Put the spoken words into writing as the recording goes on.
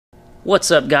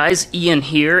What's up, guys? Ian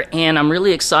here, and I'm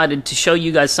really excited to show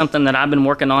you guys something that I've been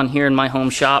working on here in my home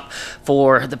shop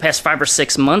for the past 5 or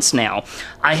 6 months now.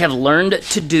 I have learned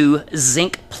to do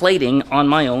zinc plating on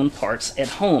my own parts at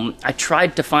home. I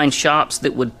tried to find shops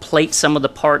that would plate some of the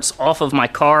parts off of my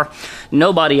car.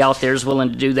 Nobody out there is willing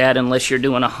to do that unless you're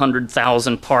doing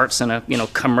 100,000 parts in a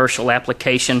commercial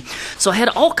application. So I had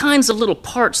all kinds of little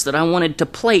parts that I wanted to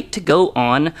plate to go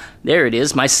on. There it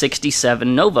is, my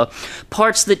 67 Nova.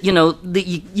 Parts that, that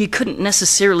you couldn't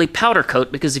necessarily powder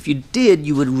coat, because if you did,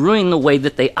 you would ruin the way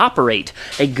that they operate.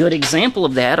 A good example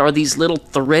of that are these little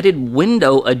threaded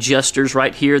window adjusters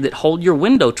right here that hold your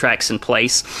window tracks in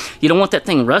place. You don't want that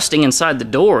thing rusting inside the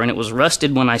door, and it was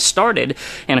rusted when I started.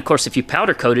 And of course, if you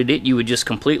powder coated it, you would just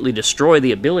completely destroy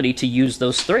the ability to use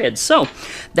those threads. So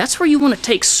that's where you want to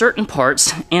take certain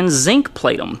parts and zinc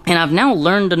plate them. And I've now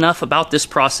learned enough about this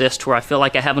process to where I feel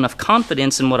like I have enough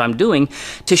confidence in what I'm doing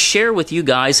to share with you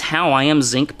guys how I am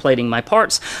zinc plating my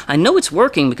parts. I know it's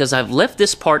working because I've left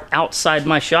this part outside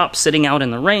my shop sitting out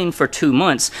in the rain for 2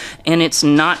 months, and it's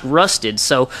not rusted.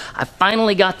 So I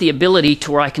finally got the ability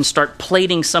to where I can start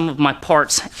plating some of my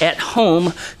parts at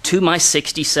home to my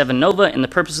 67 Nova, and the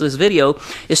purpose of this video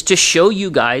is to show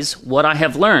you guys what I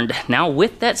have learned. Now,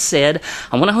 with that said,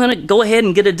 I want to go ahead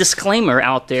and get a disclaimer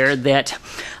out there that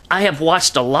I have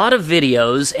watched a lot of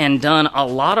videos and done a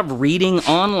lot of reading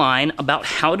online about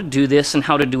how to do this and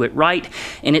how to do it right,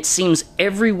 and it seems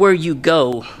everywhere you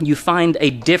go, you find a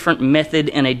different method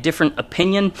and a different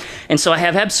opinion. And so I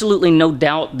have absolutely no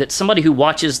doubt that somebody who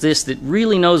watches this that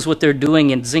really knows what they're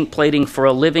doing in zinc plating for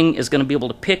a living is going to be able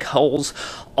to pick holes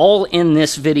all in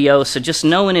this video. So just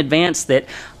know in advance that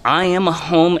I am a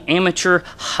home amateur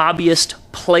hobbyist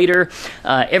plater.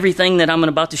 Everything that I'm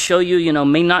about to show you,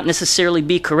 may not necessarily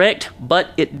be correct, but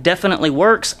it definitely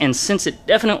works. And since it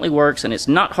definitely works and it's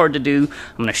not hard to do,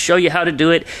 I'm going to show you how to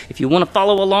do it. If you want to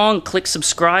follow along, click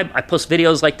subscribe. I post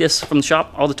videos like this from the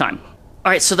shop all the time.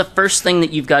 Alright, so the first thing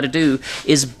that you've got to do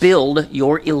is build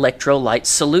your electrolyte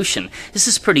solution. This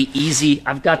is pretty easy.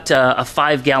 I've got a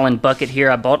 5-gallon bucket here.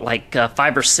 I bought like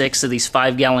 5 or 6 of these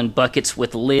 5-gallon buckets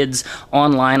with lids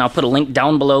online. I'll put a link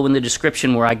down below in the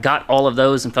description where I got all of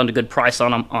those and found a good price on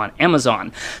them on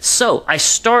Amazon. So I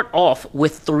start off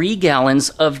with 3 gallons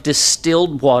of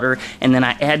distilled water, and then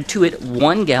I add to it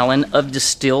 1 gallon of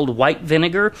distilled white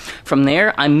vinegar. From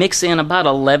there, I mix in about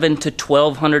 11 to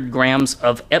 1,200 grams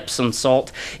of Epsom salt.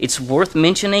 It's worth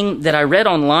mentioning that I read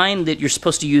online that you're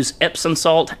supposed to use Epsom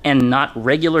salt and not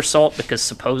regular salt, because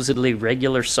supposedly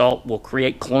regular salt will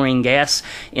create chlorine gas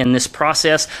in this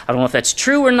process. I don't know if that's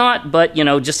true or not, but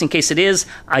just in case it is,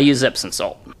 I use Epsom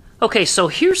salt. Okay, so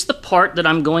here's the part that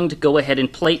I'm going to go ahead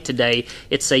and plate today.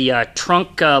 It's a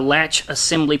trunk latch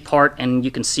assembly part, and you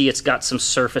can see it's got some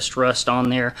surface rust on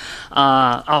there.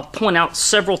 I'll point out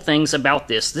several things about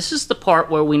this. This is the part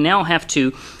where we now have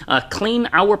to clean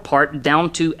our part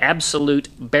down to absolute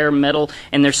bare metal,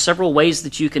 and there's several ways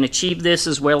that you can achieve this,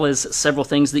 as well as several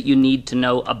things that you need to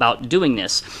know about doing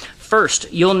this.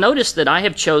 First, you'll notice that I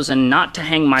have chosen not to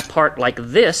hang my part like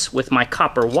this with my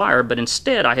copper wire, but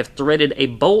instead I have threaded a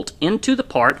bolt into the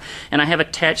part, and I have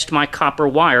attached my copper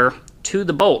wire to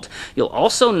the bolt. You'll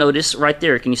also notice right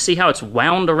there, can you see how it's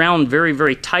wound around very,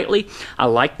 very tightly? I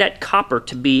like that copper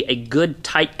to be a good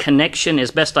tight connection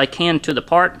as best I can to the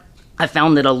part. I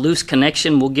found that a loose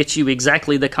connection will get you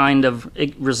exactly the kind of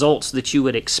results that you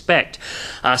would expect.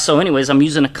 So anyways, I'm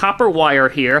using a copper wire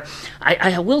here.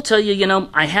 I will tell you,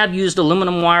 I have used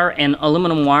aluminum wire, and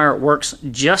aluminum wire works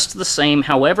just the same.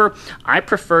 However, I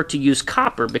prefer to use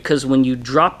copper, because when you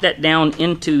drop that down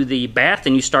into the bath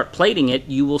and you start plating it,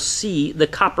 you will see the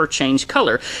copper change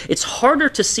color. It's harder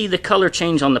to see the color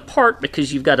change on the part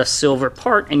because you've got a silver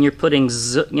part and you're putting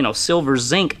silver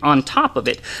zinc on top of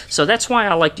it. So that's why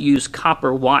I like to use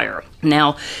copper wire.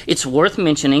 Now, it's worth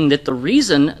mentioning that the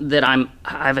reason that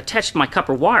I've attached my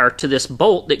copper wire to this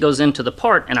bolt that goes into the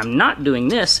part, and I'm not doing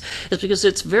this, is because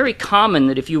it's very common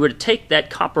that if you were to take that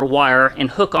copper wire and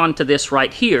hook onto this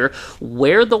right here,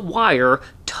 where the wire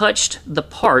touched the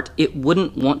part, it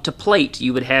wouldn't want to plate.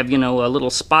 You would have, a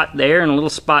little spot there and a little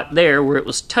spot there where it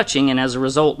was touching, and as a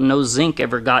result, no zinc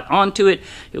ever got onto it.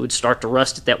 It would start to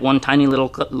rust at that one tiny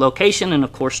little location, and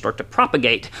of course start to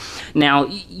propagate. Now,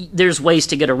 there's ways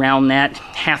to get around that.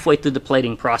 Halfway through the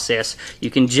plating process, you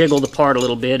can jiggle the part a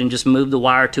little bit and just move the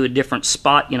wire to a different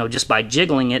spot, just by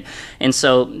jiggling it. And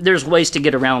so there's ways to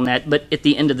get around that, but at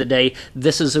the end of the day,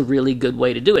 this is a really good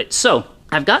way to do it. So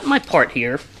I've got my part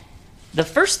here, The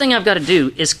first thing I've got to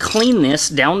do is clean this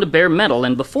down to bare metal,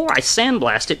 and before I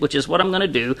sandblast it, which is what I'm going to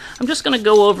do, I'm just going to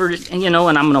go over it, and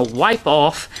I'm going to wipe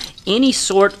off any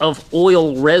sort of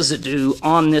oil residue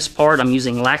on this part. I'm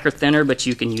using lacquer thinner, but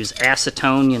you can use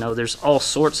acetone. There's all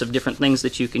sorts of different things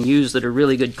that you can use that are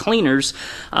really good cleaners,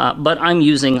 but I'm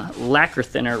using lacquer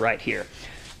thinner right here.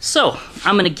 So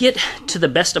I'm going to get, to the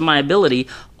best of my ability,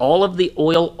 all of the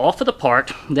oil off of the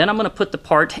part. Then I'm going to put the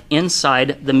part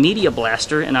inside the media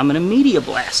blaster, and I'm going to media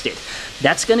blast it.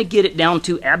 That's going to get it down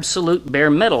to absolute bare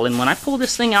metal. And when I pull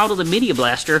this thing out of the media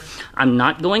blaster, I'm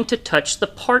not going to touch the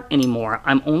part anymore.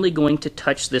 I'm only going to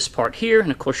touch this part here.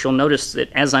 And of course, you'll notice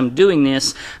that as I'm doing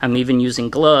this, I'm even using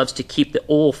gloves to keep the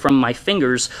oil from my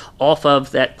fingers off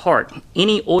of that part.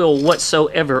 Any oil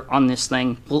whatsoever on this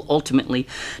thing will ultimately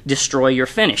destroy your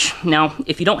finish. Now,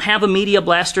 if you don't have a media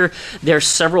blaster, there's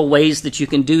several ways that you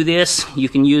can do this. You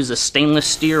can use a stainless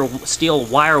steel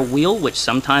wire wheel, which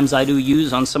sometimes I do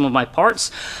use on some of my parts.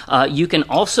 You can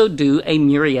also do a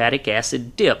muriatic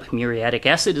acid dip. Muriatic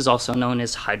acid is also known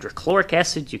as hydrochloric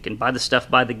acid. You can buy the stuff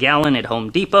by the gallon at Home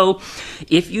Depot.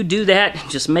 If you do that,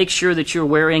 just make sure that you're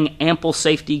wearing ample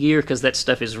safety gear, because that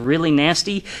stuff is really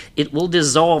nasty. It will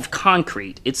dissolve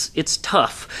concrete. It's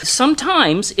tough.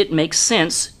 Sometimes it makes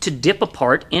sense to dip a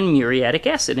part in muriatic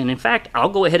acid, and in fact, I'll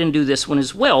go ahead and do this one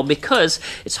as well, because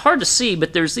it's hard to see,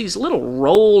 but there's these little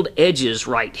rolled edges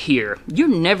right here. You're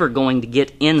never going to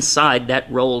get inside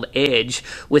that rolled edge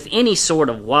with any sort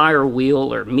of wire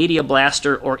wheel or media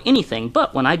blaster or anything,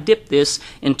 but when I dip this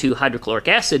into hydrochloric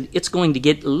acid, it's going to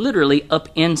get literally up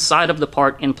inside of the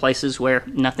part in places where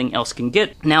nothing else can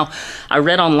get. Now, I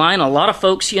read online, a lot of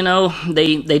folks,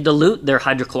 they dilute their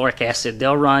hydrochloric acid.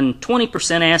 They'll run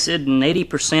 20% acid and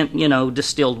 80%,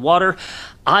 distilled water.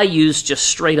 I use just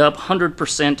straight up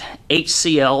 100%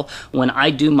 HCl when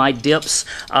I do my dips.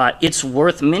 It's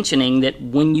worth mentioning that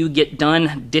when you get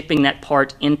done dipping that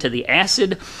part into the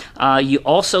acid, you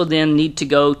also then need to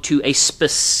go to a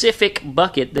specific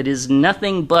bucket that is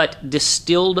nothing but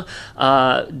distilled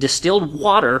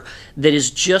water that is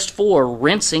just for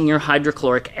rinsing your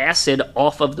hydrochloric acid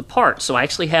off of the part. So I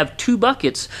actually have two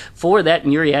buckets for that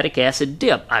muriatic acid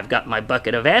dip. I've got my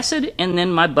bucket of acid and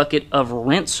then my bucket of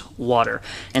rinse water.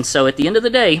 And so at the end of the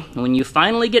day, when you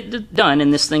finally get done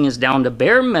and this thing is down to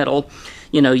bare metal,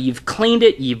 you've cleaned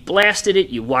it, you've blasted it,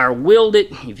 you wire wheeled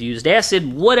it, you've used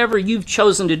acid, whatever you've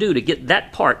chosen to do to get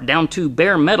that part down to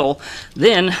bare metal,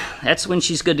 then that's when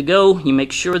she's good to go. You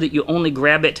make sure that you only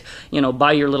grab it,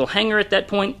 by your little hanger at that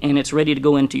point, and it's ready to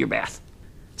go into your bath.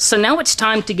 So now it's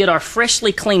time to get our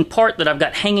freshly cleaned part that I've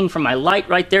got hanging from my light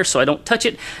right there so I don't touch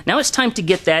it. Now it's time to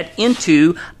get that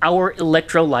into our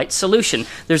electrolyte solution.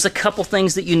 There's a couple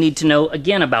things that you need to know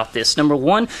again about this. Number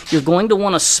one, you're going to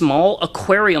want a small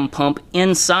aquarium pump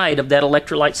inside of that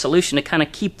electrolyte solution to kind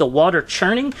of keep the water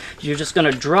churning. You're just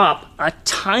going to drop a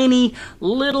tiny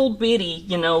little bitty,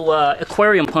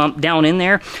 aquarium pump down in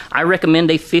there. I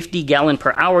recommend a 50 gallon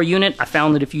per hour unit. I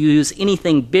found that if you use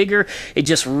anything bigger, it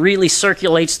just really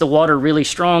circulates the water really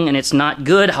strong, and it's not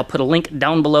good. I'll put a link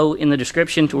down below in the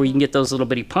description to where you can get those little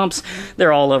bitty pumps.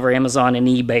 They're all over Amazon and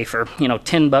eBay for,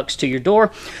 $10 to your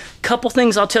door. Couple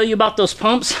things I'll tell you about those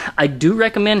pumps. I do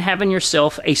recommend having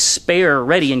yourself a spare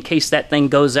ready in case that thing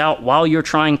goes out while you're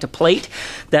trying to plate.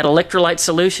 That electrolyte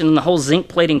solution and the whole zinc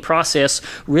plating process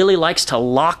really likes to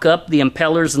lock up the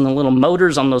impellers and the little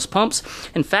motors on those pumps.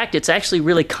 In fact, it's actually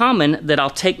really common that I'll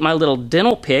take my little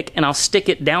dental pick and I'll stick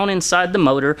it down inside the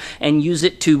motor and use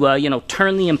it to,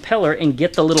 turn the impeller and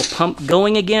get the little pump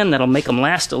going again. That'll make them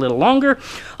last a little longer.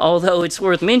 Although it's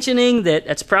worth mentioning that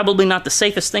that's probably not the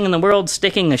safest thing in the world,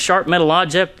 sticking a sharp metal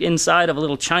object inside of a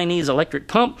little Chinese electric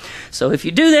pump. So if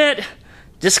you do that,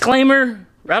 disclaimer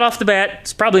right off the bat,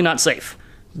 it's probably not safe.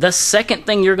 The second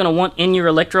thing you're going to want in your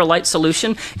electrolyte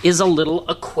solution is a little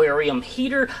aquarium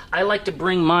heater. I like to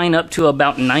bring mine up to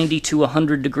about 90 to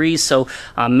 100 degrees, so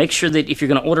make sure that if you're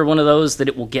going to order one of those that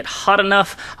it will get hot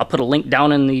enough. I'll put a link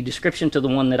down in the description to the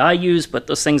one that I use, but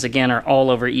those things again are all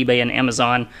over eBay and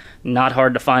Amazon. Not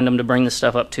hard to find them to bring the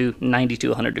stuff up to 90 to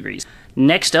 100 degrees.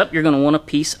 Next up, you're going to want a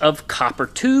piece of copper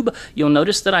tube. You'll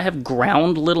notice that I have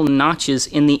ground little notches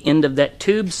in the end of that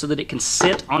tube so that it can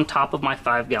sit on top of my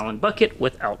 5-gallon bucket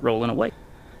without rolling away.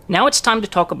 Now it's time to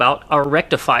talk about our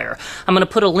rectifier. I'm going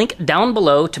to put a link down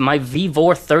below to my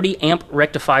VVOR 30 amp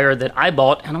rectifier that I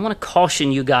bought, and I want to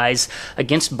caution you guys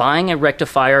against buying a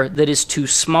rectifier that is too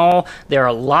small. There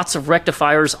are lots of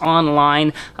rectifiers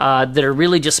online that are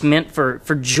really just meant for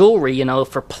jewelry, you know,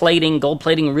 for plating, gold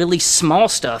plating, really small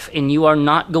stuff, and you are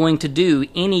not going to do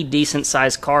any decent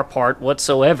sized car part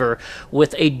whatsoever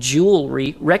with a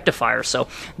jewelry rectifier. So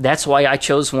that's why I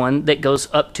chose one that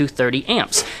goes up to 30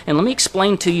 amps. And let me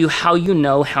explain to you how you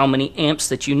know how many amps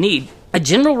that you need. A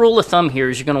general rule of thumb here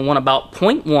is you're going to want about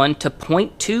 0.1 to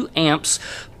 0.2 amps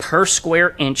per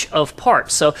square inch of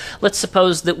part. So let's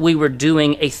suppose that we were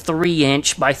doing a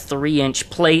 3-inch by 3-inch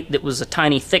plate that was a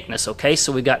tiny thickness, okay?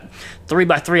 So we got 3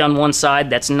 by 3 on one side,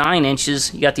 that's 9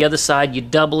 inches. You got the other side, you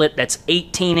double it, that's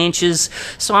 18 inches.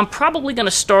 So I'm probably going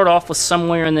to start off with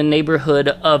somewhere in the neighborhood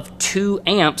of 2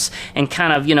 amps and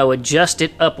kind of, you know, adjust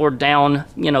it up or down,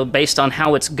 you know, based on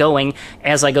how it's going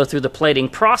as I go through the plating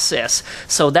process.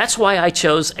 So that's why I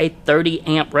chose a 30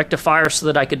 amp rectifier so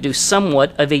that I could do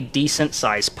somewhat of a decent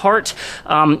size part.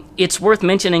 It's worth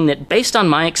mentioning that based on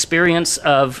my experience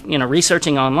of, you know,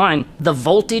 researching online, the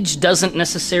voltage doesn't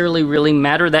necessarily really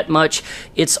matter that much.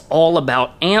 It's all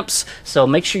about amps. So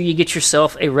make sure you get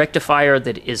yourself a rectifier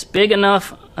that is big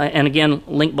enough. And again,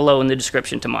 link below in the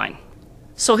description to mine.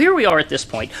 So here we are at this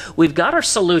point. We've got our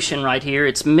solution right here.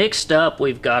 It's mixed up.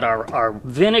 We've got our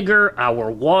vinegar,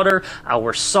 our water,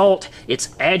 our salt.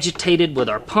 It's agitated with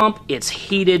our pump. It's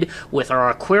heated with our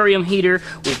aquarium heater.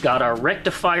 We've got our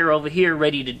rectifier over here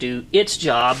ready to do its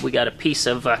job. We got a piece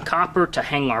of copper to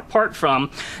hang our part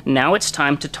from. Now it's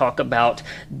time to talk about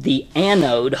the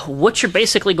anode. What you're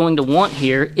basically going to want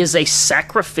here is a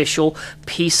sacrificial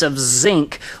piece of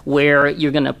zinc where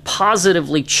you're going to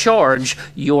positively charge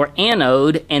your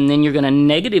anode, and then you're going to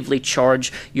negatively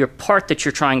charge your part that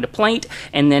you're trying to plate,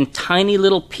 and then tiny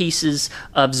little pieces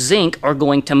of zinc are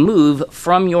going to move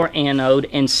from your anode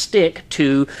and stick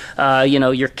to you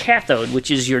know, your cathode,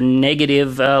 which is your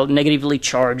negatively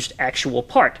charged actual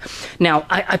part. Now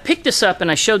I picked this up and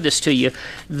I showed this to you.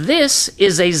 This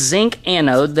is a zinc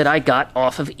anode that I got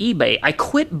off of eBay. I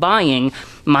quit buying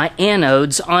my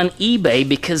anodes on eBay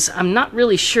because I'm not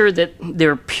really sure that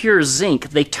they're pure zinc.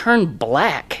 They turn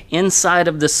black inside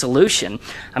of the solution.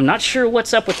 I'm not sure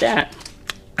what's up with that.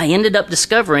 I ended up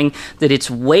discovering that it's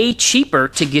way cheaper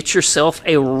to get yourself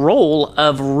a roll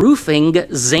of roofing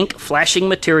zinc flashing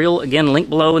material. Again, link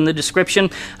below in the description.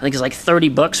 I think it's like 30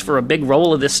 bucks for a big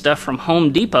roll of this stuff from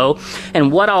Home Depot.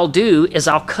 And what I'll do is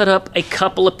I'll cut up a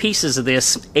couple of pieces of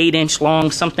this, 8-inch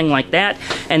long, something like that,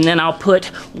 and then I'll put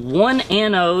one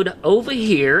anode over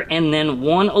here and then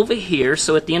one over here.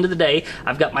 So at the end of the day,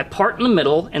 I've got my part in the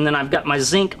middle and then I've got my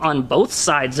zinc on both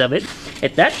sides of it.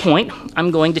 At that point,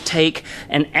 I'm going to take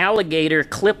an alligator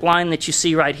clip line that you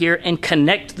see right here and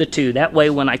connect the two. That way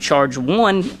when I charge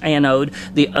one anode,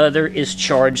 the other is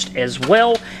charged as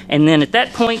well. And then at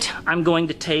that point, I'm going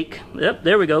to take, yep,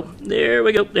 there we go, there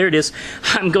it is.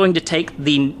 I'm going to take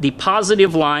the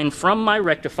positive line from my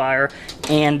rectifier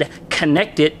and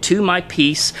connect it to my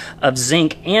piece of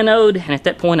zinc anode. And at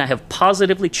that point, I have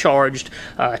positively charged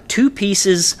 2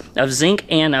 pieces of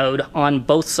zinc anode on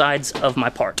both sides of my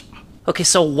part. Okay,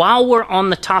 so while we're on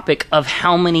the topic of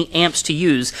how many amps to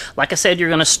use, like I said, you're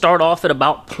going to start off at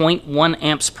about 0.1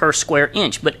 amps per square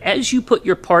inch. But as you put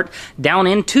your part down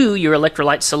into your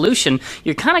electrolyte solution,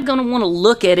 you're kind of going to want to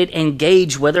look at it and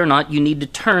gauge whether or not you need to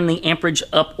turn the amperage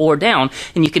up or down.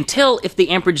 And you can tell if the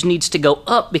amperage needs to go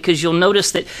up because you'll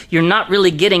notice that you're not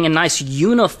really getting a nice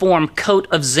uniform coat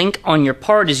of zinc on your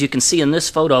part, as you can see in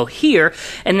this photo here.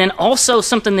 And then also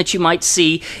something that you might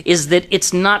see is that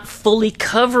it's not fully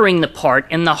covering the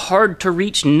part in the hard to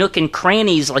reach nook and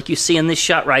crannies like you see in this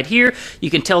shot right here. You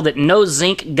can tell that no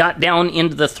zinc got down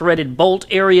into the threaded bolt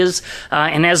areas,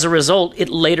 and as a result it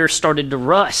later started to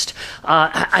rust.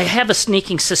 I have a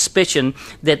sneaking suspicion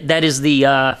that that is the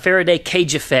Faraday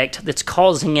cage effect that's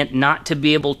causing it not to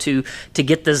be able to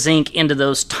get the zinc into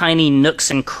those tiny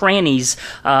nooks and crannies,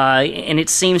 and it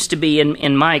seems to be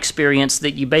in my experience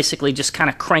that you basically just kind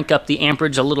of crank up the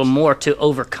amperage a little more to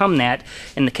overcome that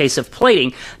in the case of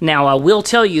plating. Now I will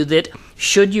tell you that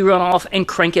should you run off and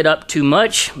crank it up too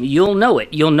much, you'll know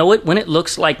it. You'll know it when it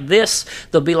looks like this.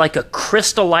 There'll be like a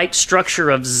crystal-like structure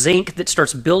of zinc that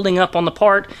starts building up on the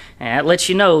part, and that lets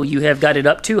you know you have got it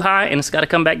up too high and it's got to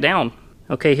come back down.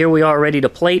 Okay, here we are ready to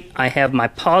plate. I have my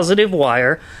positive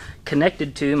wire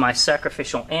connected to my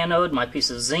sacrificial anode, my piece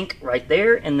of zinc right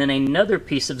there, and then another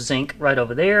piece of zinc right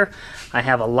over there. I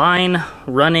have a line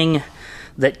running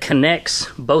that connects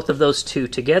both of those two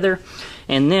together,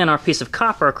 and then our piece of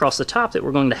copper across the top that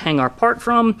we're going to hang our part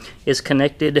from is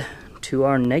connected to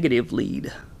our negative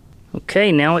lead.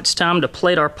 Okay, now it's time to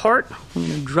plate our part. I'm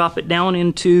going to drop it down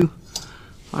into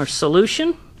our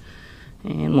solution,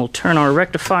 and we'll turn our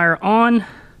rectifier on.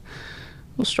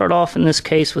 We'll start off in this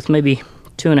case with maybe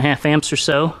 2.5 amps or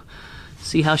so.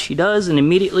 See how she does, and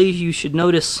immediately you should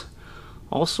notice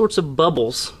all sorts of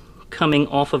bubbles coming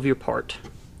off of your part.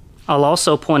 I'll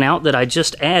also point out that I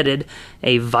just added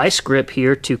a vice grip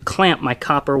here to clamp my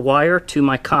copper wire to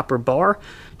my copper bar.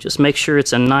 Just make sure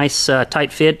it's a nice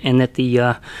tight fit and that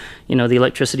the the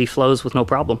electricity flows with no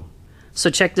problem. So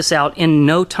check this out. In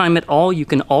no time at all, you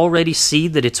can already see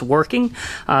that it's working.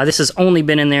 This has only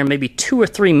been in there maybe 2 or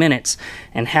 3 minutes.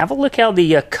 And have a look how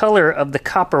the color of the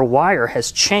copper wire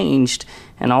has changed.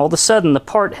 And all of a sudden, the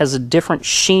part has a different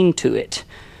sheen to it.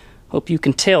 Hope you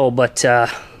can tell, but yeah,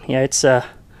 it's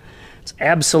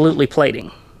absolutely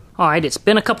plating. Alright, it's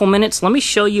been a couple minutes. Let me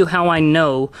show you how I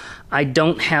know I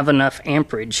don't have enough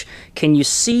amperage. Can you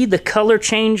see the color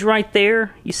change right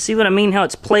there? You see what I mean? How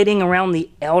it's plating around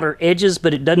the outer edges,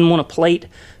 but it doesn't want to plate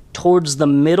towards the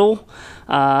middle?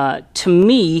 To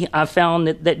me, I've found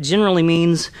that generally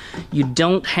means you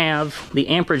don't have the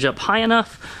amperage up high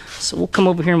enough. So we'll come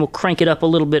over here and we'll crank it up a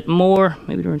little bit more,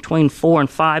 maybe between 4 and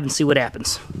 5, and see what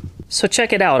happens. So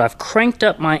check it out. I've cranked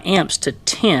up my amps to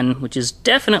 10, which is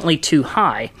definitely too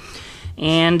high,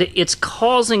 and it's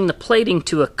causing the plating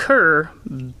to occur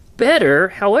better.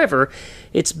 However,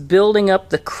 it's building up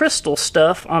the crystal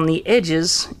stuff on the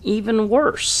edges even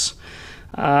worse.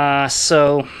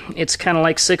 So it's kind of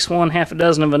like 6 one, half a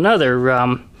dozen of another.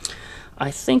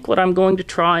 I think what I'm going to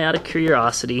try out of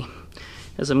curiosity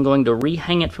is I'm going to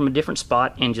rehang it from a different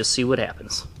spot and just see what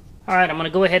happens. Alright, I'm going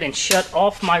to go ahead and shut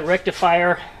off my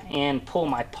rectifier and pull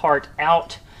my part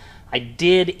out. I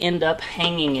did end up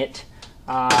hanging it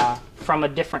from a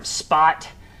different spot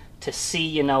to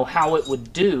see, how it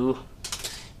would do.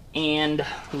 And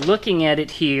looking at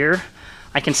it here,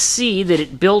 I can see that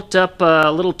it built up a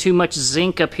little too much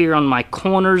zinc up here on my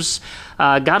corners.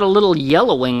 Got a little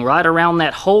yellowing right around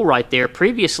that hole right there.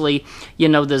 Previously,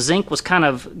 the zinc was kind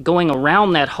of going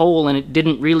around that hole and it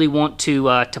didn't really want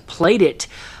to plate it.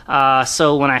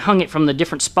 So when I hung it from the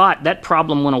different spot, that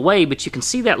problem went away, but you can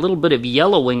see that little bit of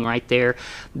yellowing right there.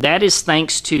 That is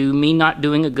thanks to me not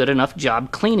doing a good enough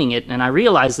job cleaning it, and I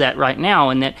realize that right now,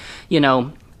 and that,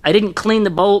 I didn't clean the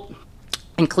bolt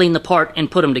and clean the part and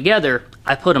put them together.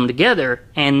 I put them together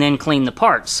and then cleaned the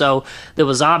part. So there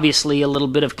was obviously a little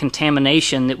bit of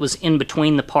contamination that was in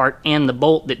between the part and the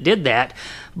bolt that did that.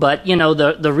 But,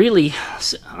 the really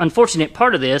unfortunate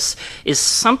part of this is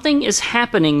something is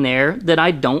happening there that I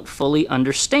don't fully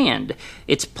understand.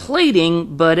 It's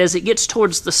plating, but as it gets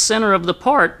towards the center of the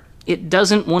part, it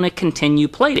doesn't want to continue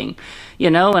plating.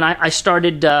 And I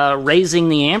started raising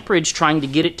the amperage, trying to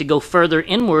get it to go further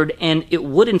inward, and it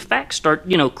would in fact start,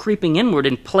 creeping inward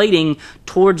and plating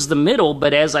towards the middle.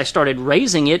 But as I started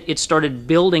raising it, it started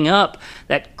building up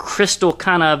that crystal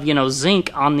kind of, zinc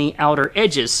on the outer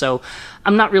edges. So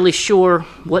I'm not really sure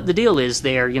what the deal is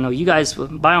there. You guys,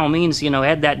 by all means,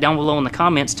 add that down below in the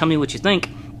comments. Tell me what you think.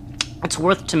 It's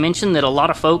worth to mention that a lot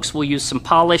of folks will use some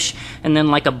polish and then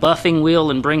like a buffing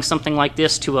wheel and bring something like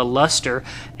this to a luster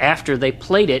after they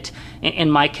plate it.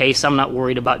 In my case, I'm not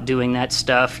worried about doing that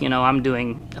stuff. I'm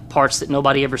doing parts that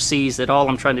nobody ever sees, that all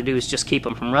I'm trying to do is just keep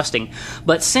them from rusting.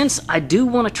 But since I do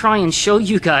want to try and show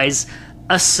you guys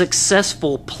a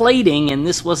successful plating, and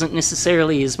this wasn't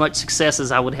necessarily as much success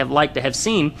as I would have liked to have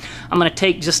seen, I'm going to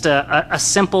take just a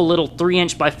simple little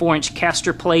 3" by 4"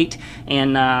 caster plate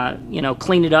and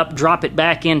clean it up, drop it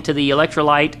back into the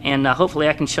electrolyte, and hopefully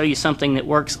I can show you something that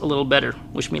works a little better.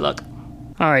 Wish me luck.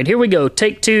 Alright, here we go.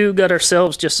 Take 2. Got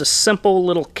ourselves just a simple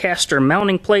little caster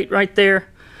mounting plate right there.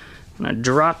 I'm going to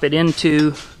drop it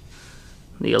into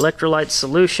the electrolyte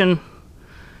solution,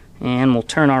 and we'll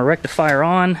turn our rectifier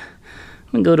on.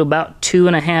 I'm going to go to about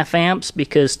 2.5 amps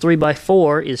because 3 by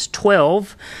 4 is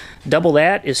 12. Double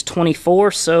that is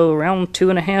 24, so around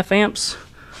 2.5 amps.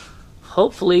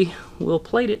 Hopefully we'll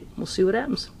plate it. We'll see what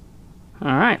happens.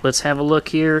 Alright, let's have a look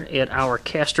here at our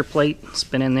caster plate. It's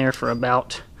been in there for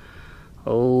about,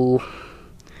 I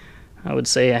would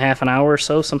say a half an hour or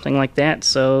so, something like that.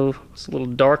 So it's a little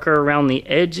darker around the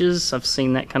edges. I've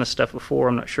seen that kind of stuff before.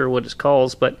 I'm not sure what it's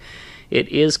called, but it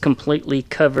is completely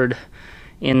covered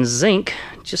in zinc.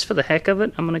 Just for the heck of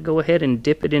it, I'm going to go ahead and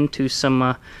dip it into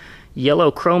some yellow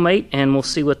chromate, and we'll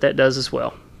see what that does as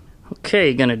well.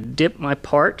 Okay, going to dip my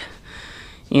part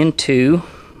into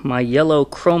my yellow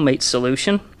chromate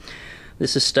solution.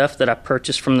 This is stuff that I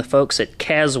purchased from the folks at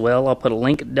Caswell. I'll put a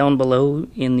link down below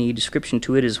in the description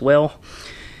to it as well.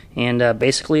 And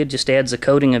basically it just adds a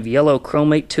coating of yellow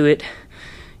chromate to it.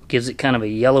 Gives it kind of a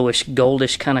yellowish,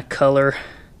 goldish kind of color.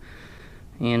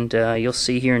 And you'll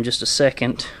see here in just a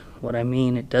second what I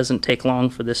mean. It doesn't take long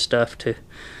for this stuff to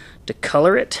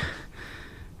color it.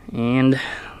 And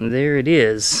there it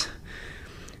is.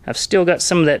 I've still got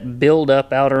some of that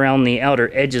buildup out around the outer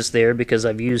edges there because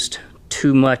I've used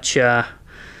too much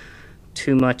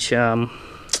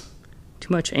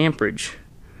amperage.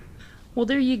 Well,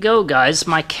 there you go, guys.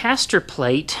 My caster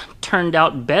plate turned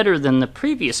out better than the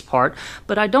previous part,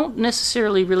 but I don't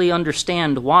necessarily really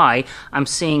understand why. I'm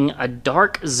seeing a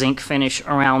dark zinc finish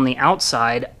around the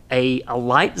outside, a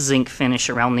light zinc finish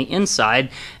around the inside,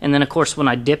 and then of course when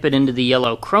I dip it into the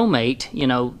yellow chromate, you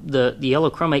know, the yellow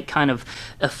chromate kind of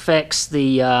affects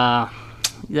the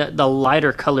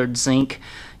lighter colored zinc,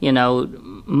 you know,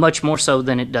 much more so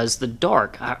than it does the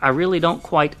dark. I really don't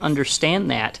quite understand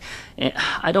that.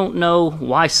 I don't know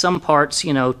why some parts,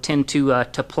 you know, tend to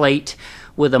plate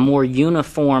with a more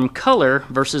uniform color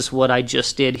versus what I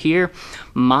just did here.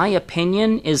 My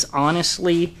opinion is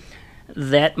honestly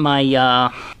that my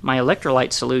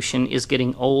electrolyte solution is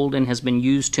getting old and has been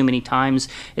used too many times.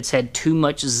 It's had too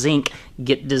much zinc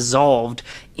get dissolved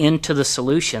into the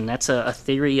solution. That's a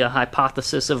theory, a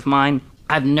hypothesis of mine.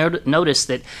 I've noticed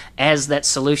that as that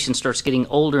solution starts getting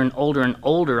older and older and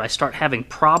older, I start having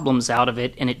problems out of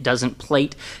it, and it doesn't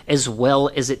plate as well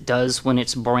as it does when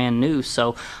it's brand new.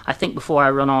 So I think before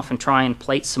I run off and try and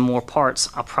plate some more parts,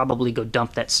 I'll probably go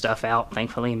dump that stuff out.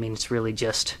 Thankfully, I mean, it's really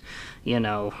just, you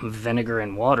know, vinegar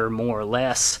and water, more or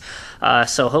less.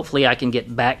 So hopefully I can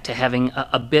get back to having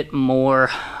a bit more...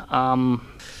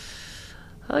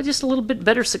 just a little bit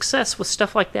better success with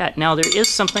stuff like that. Now, there is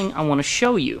something I want to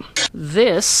show you.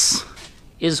 This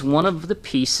is one of the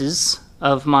pieces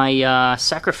of my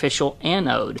sacrificial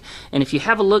anode. And if you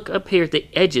have a look up here at the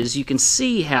edges, you can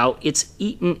see how it's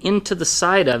eaten into the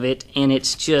side of it, and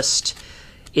it's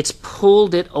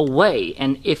pulled it away.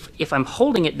 And if I'm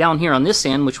holding it down here on this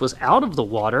end, which was out of the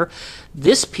water,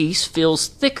 this piece feels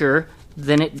thicker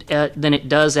than it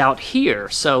does out here.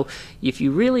 So if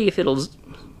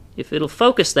it'll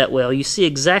focus that well, you see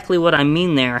exactly what I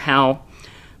mean there, how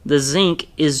the zinc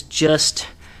is just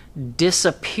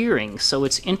disappearing. So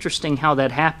it's interesting how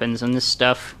that happens, and this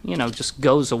stuff, you know, just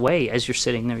goes away as you're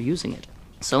sitting there using it.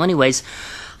 So anyways,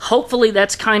 hopefully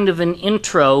that's kind of an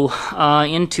intro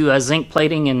into zinc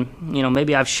plating, and you know,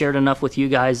 maybe I've shared enough with you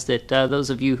guys that those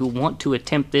of you who want to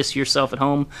attempt this yourself at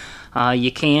home,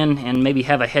 you can, and maybe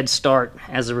have a head start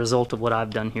as a result of what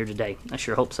I've done here today. I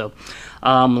sure hope so.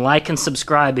 Like and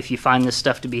subscribe if you find this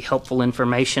stuff to be helpful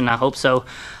information. I hope so.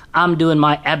 I'm doing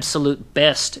my absolute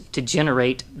best to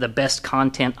generate the best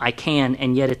content I can,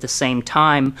 and yet at the same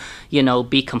time, you know,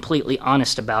 be completely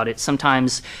honest about it.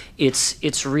 Sometimes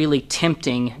it's really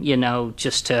tempting, you know,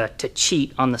 just to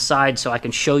cheat on the side so I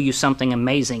can show you something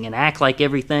amazing and act like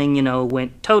everything, you know,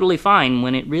 went totally fine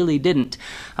when it really didn't.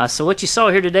 So what you saw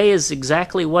here today is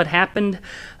exactly what happened.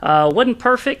 Wasn't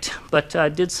perfect, but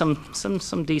did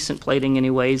some decent plating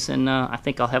anyways, and I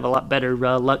think I'll have a lot better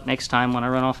luck next time when I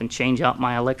run off and change out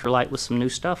my electrolyte with some new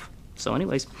stuff. So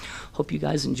anyways, hope you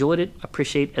guys enjoyed it.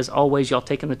 Appreciate, as always, y'all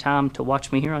taking the time to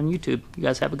watch me here on YouTube. You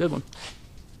guys have a good one.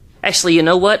 Actually, you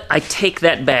know what? I take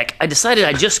that back. I decided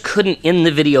I just couldn't end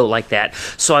the video like that.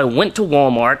 So I went to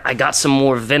Walmart, I got some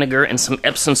more vinegar and some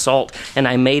Epsom salt, and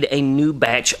I made a new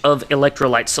batch of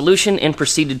electrolyte solution and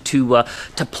proceeded to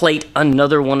plate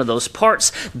another one of those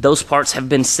parts. Those parts have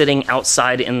been sitting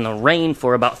outside in the rain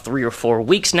for about 3 or 4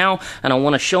 weeks now, and I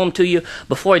want to show them to you.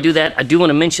 Before I do that, I do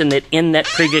want to mention that in that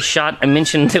previous shot, I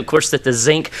mentioned, of course, that the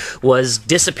zinc was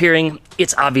disappearing.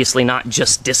 It's obviously not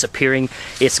just disappearing.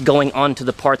 It's going on to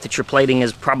the part that you're plating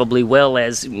as probably well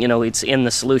as, you know, it's in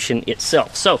the solution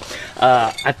itself. So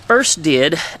I first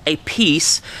did a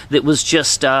piece that was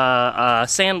just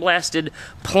sandblasted.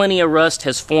 Plenty of rust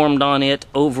has formed on it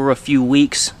over a few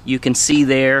weeks. You can see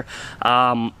there.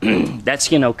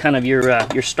 That's, you know, kind of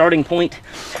your starting point.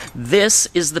 This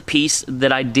is the piece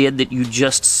that I did that you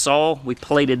just saw. We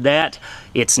plated that.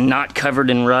 It's not covered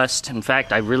in rust. In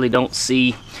fact, I really don't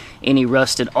see any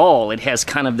rust at all. It has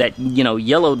kind of that, you know,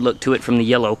 yellowed look to it from the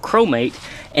yellow chromate.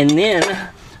 And then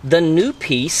the new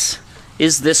piece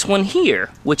is this one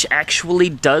here, which actually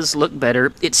does look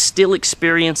better. It still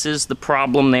experiences the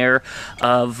problem there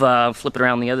of, flip it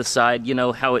around the other side, you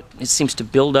know, how it seems to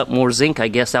build up more zinc, I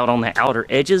guess, out on the outer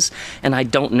edges, and I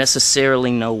don't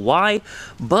necessarily know why,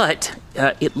 but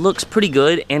it looks pretty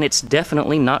good, and it's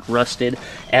definitely not rusted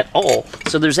at all.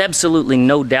 So there's absolutely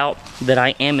no doubt that I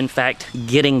am, in fact,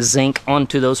 getting zinc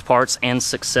onto those parts and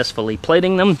successfully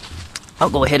plating them. I'll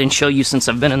go ahead and show you, since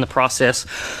I've been in the process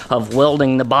of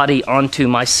welding the body onto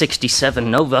my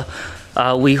 67 Nova.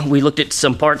 We looked at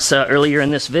some parts earlier in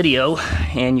this video,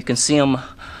 and you can see them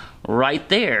right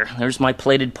there. There's my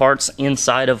plated parts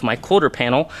inside of my quarter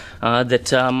panel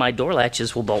that my door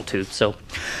latches will bolt to. So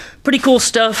pretty cool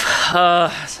stuff.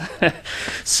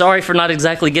 Sorry for not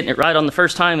exactly getting it right on the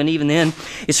first time, and even then,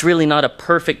 it's really not a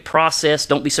perfect process.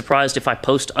 Don't be surprised if I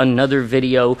post another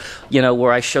video, you know,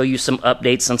 where I show you some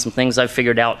updates on some things I've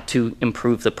figured out to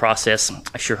improve the process.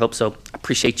 I sure hope so. I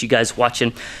appreciate you guys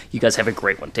watching. You guys have a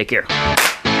great one. Take care.